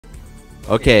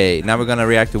Okay, now we're gonna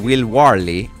react to Will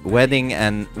Varley,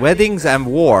 Weddings and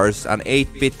Wars, an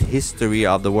 8-bit history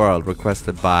of the world,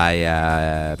 requested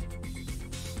by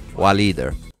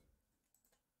Waleeder.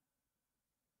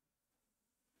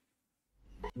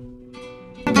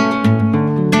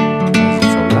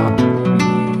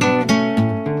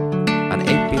 An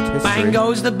 8-bit history. Bang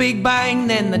goes the big bang,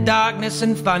 then the darkness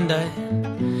and thunder.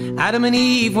 Adam and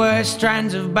Eve were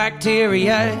strands of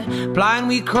bacteria. Blind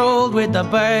we crawled with the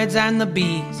birds and the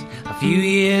bees. A few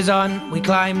years on, we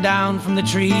climbed down from the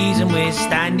trees, and we're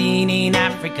standing in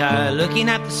Africa, looking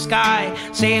at the sky,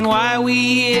 saying, why are we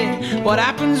here? What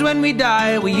happens when we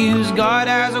die? We use God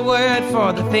as a word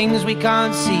for the things we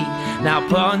can't see. Now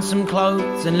put on some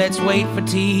clothes and let's wait for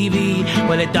TV.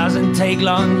 Well, it doesn't take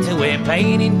long till we're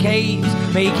playing in caves,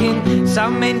 making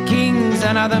some men kings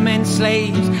and other men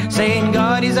slaves, saying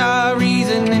God is our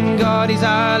reason and God is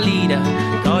our leader.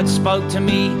 God spoke to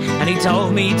me and he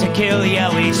told me to kill you.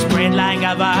 We spread like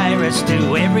a virus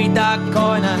to every dark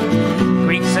corner.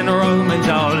 Greeks and Romans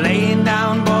all laying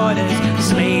down borders,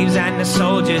 slaves and the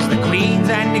soldiers, the queens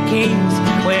and the kings.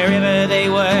 Wherever they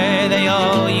were, they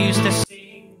all used to sing.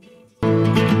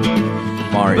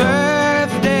 Mario.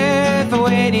 Birth, death,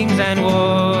 weddings and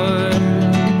wars.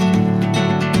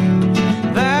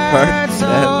 That's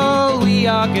all we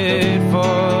are good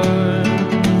for.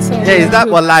 Yeah, is that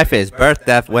what life is? Birth,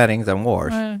 death, weddings, and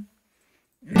wars.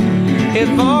 If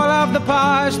all of the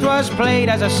past was played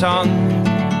as a song,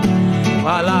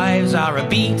 our lives are a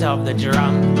beat of the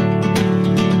drum.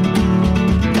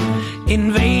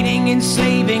 Invading,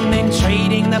 enslaving, then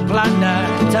trading the plunder.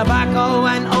 Tobacco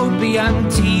and opium,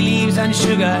 tea leaves and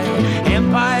sugar.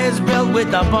 Empires built with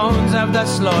the bones of the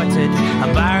slaughtered.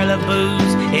 A barrel of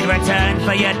booze in return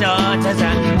for your daughters.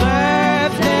 And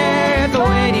birth, death,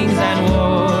 weddings and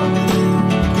wars.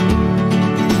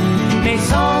 Les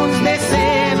songs de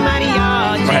ces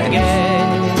mariages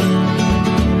again.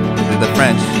 The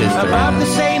French history. Above the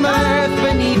same earth,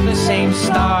 beneath the same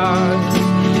stars.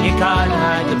 You can't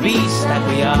hide the beast that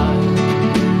we are.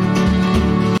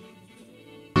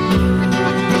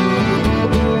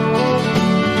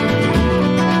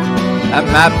 That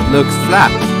map looks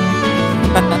flat.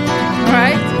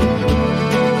 Right?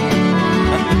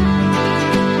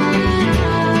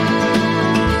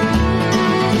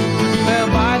 Well,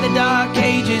 by the dark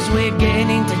ages we're getting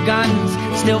into guns,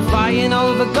 still fighting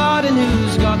over God and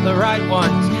who's got the right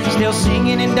ones. Still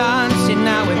singing and dancing,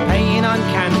 now we're paying on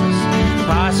canvas.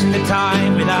 Passing the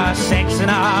time with our sex and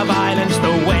our violence.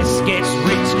 The West gets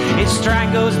rich, it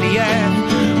strangles the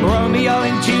earth. Romeo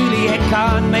and Juliet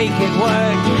can't make it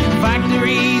work.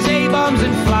 Factories, A-bombs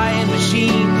and flying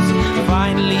machines.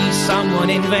 Finally someone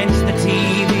invents the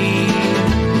TV.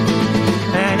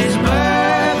 And his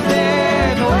birth,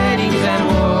 death, weddings and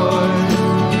wars.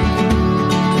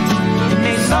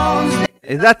 They songs.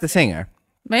 Is that the singer?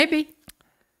 Maybe.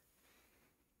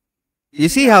 You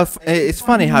see how it's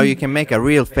funny how you can make a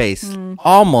real face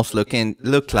almost look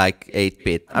like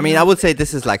 8-bit. I mean, I would say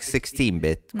this is like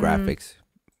 16-bit graphics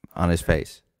on his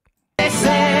face. It's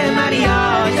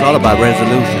all about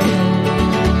resolution.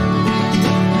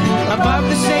 Above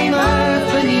the same earth,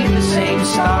 beneath the same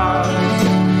stars.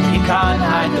 You can't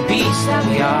hide the beast that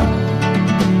we are.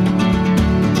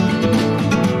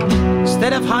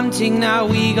 Instead of hunting, now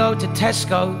we go to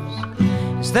Tesco's.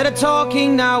 Instead of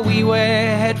talking, now we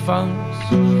wear headphones.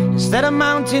 Instead of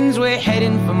mountains, we're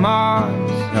heading for Mars.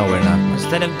 No, we're not.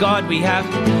 Instead of God, we have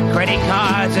credit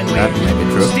cards, and we're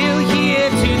still here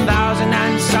 2000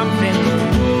 and something.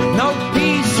 No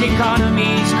peace,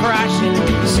 economy's crashing.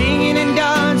 Singing and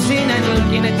dancing and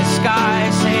looking at the sky,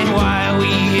 saying, why are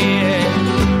we here?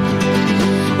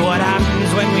 What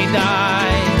happens when we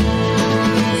die?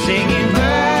 Singing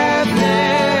birth,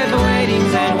 death,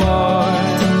 weddings and wars.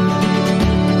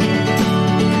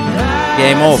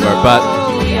 Game over, but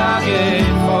we are good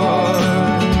for.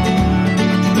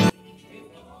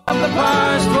 The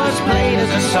past was played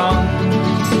as a song,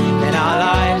 then our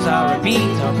lives are a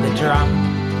beat of the drum.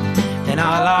 Then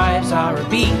our lives are a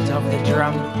beat of the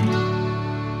drum.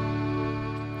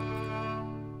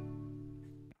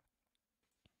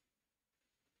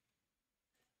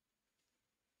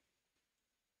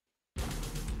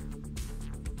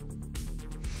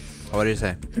 what do you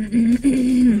say?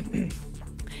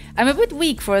 I'm a bit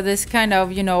weak for this kind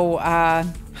of, you know,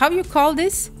 how you call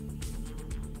this?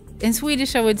 In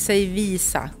Swedish, I would say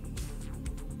visa.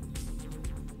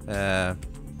 Not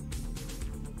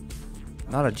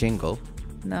a jingle.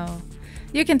 No,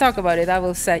 you can talk about it. I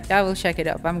will check it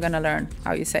up. I'm gonna learn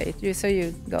how you say it. So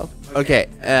you go. Okay.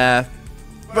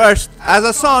 First, as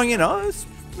a song, you know, it's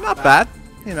not bad.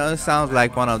 You know, it sounds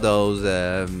like one of those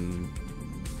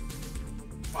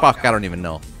fuck, I don't even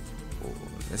know.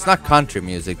 It's not country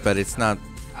music, but it's not,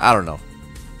 I don't know,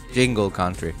 jingle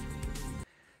country.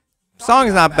 Song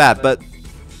is not bad, but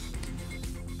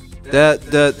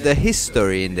the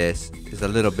history in this is a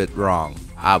little bit wrong,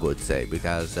 I would say,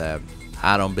 because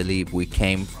I don't believe we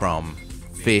came from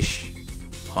fish,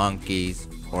 monkeys,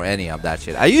 or any of that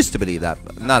shit. I used to believe that,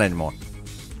 but not anymore.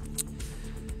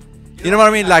 You know what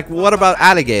I mean? Like, what about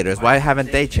alligators? Why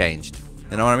haven't they changed?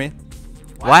 You know what I mean?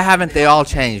 Why haven't they all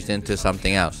changed into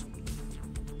something else?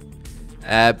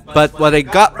 But what they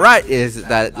got right is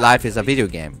that life is a video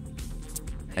game.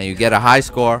 And you get a high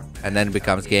score, and then it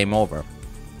becomes game over.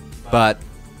 But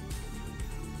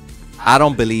I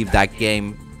don't believe that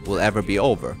game will ever be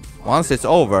over. Once it's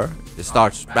over, it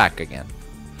starts back again.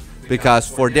 Because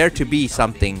for there to be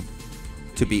something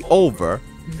to be over,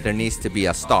 there needs to be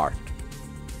a start.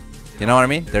 You know what I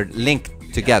mean? They're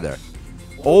linked together.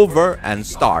 Over and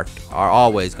start are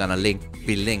always gonna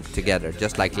be linked together,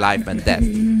 just like life and death.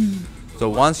 So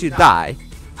once you die,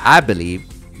 I believe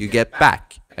you get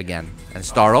back again and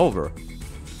start over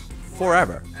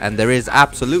forever. And there is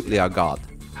absolutely a God.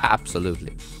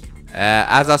 Absolutely.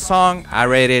 As a song, I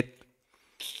rate it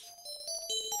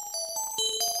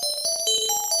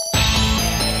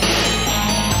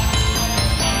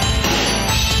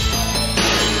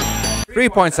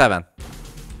 3.7.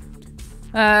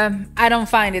 I don't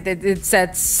find it's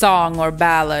a song or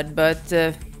ballad, but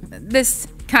this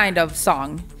kind of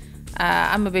song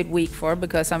I'm a bit weak for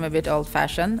because I'm a bit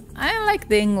old-fashioned. I like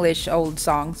the English old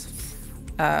songs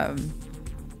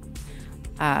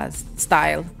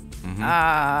style.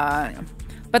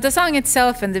 But the song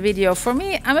itself and the video, for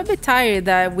me, I'm a bit tired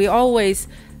that we always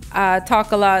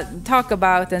talk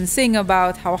about and sing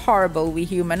about how horrible we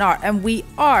human are, and we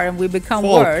are, and we become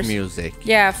worse. Folk music.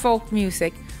 Yeah, folk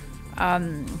music.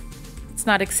 It's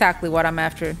not exactly what I'm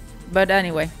after, but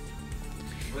anyway.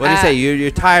 What do you say?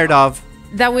 You're tired of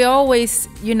that? We always,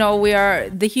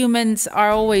 the humans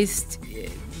are always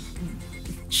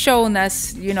shown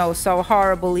as, so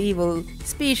horrible, evil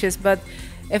species. But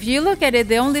if you look at it,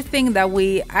 the only thing that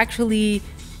we actually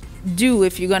do,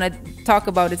 if you're gonna talk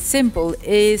about it simple,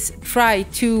 is try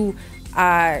to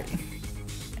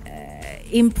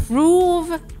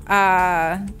improve.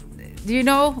 Can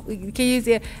you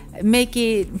say, make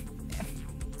it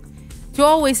to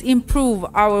always improve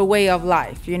our way of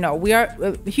life? We are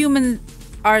humans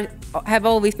have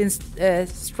always been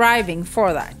striving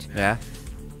for that. Yeah.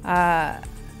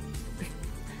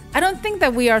 I don't think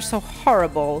that we are so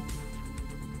horrible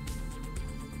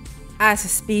as a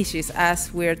species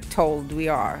as we're told we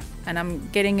are, and I'm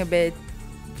getting a bit,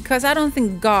 because I don't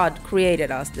think God created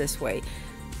us this way.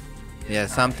 Yeah,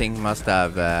 something must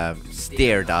have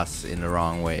steered us in the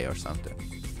wrong way or something.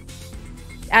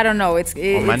 I don't know. It's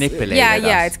manipulated us.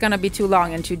 us. It's gonna be too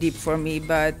long and too deep for me.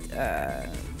 But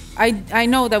I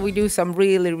know that we do some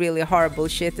really, really horrible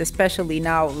shit, especially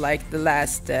now, like the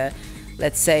last,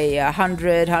 let's say,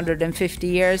 150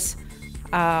 years.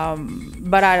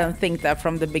 But I don't think that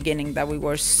from the beginning that we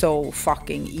were so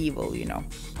fucking evil.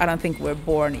 I don't think we're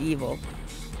born evil.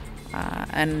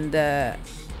 And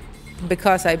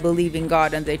because I believe in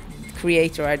God and the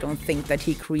Creator, I don't think that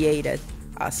He created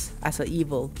us as an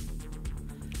evil.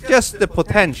 Just the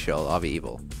potential of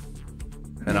evil.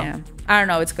 Yeah, I don't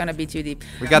know. It's gonna be too deep.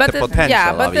 We got the potential.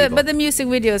 Yeah, of evil. But the music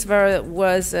videos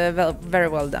was very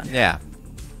well done. Yeah.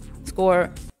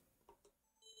 Score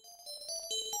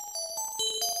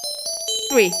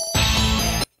 3.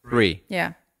 3.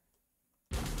 Yeah.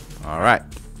 All right.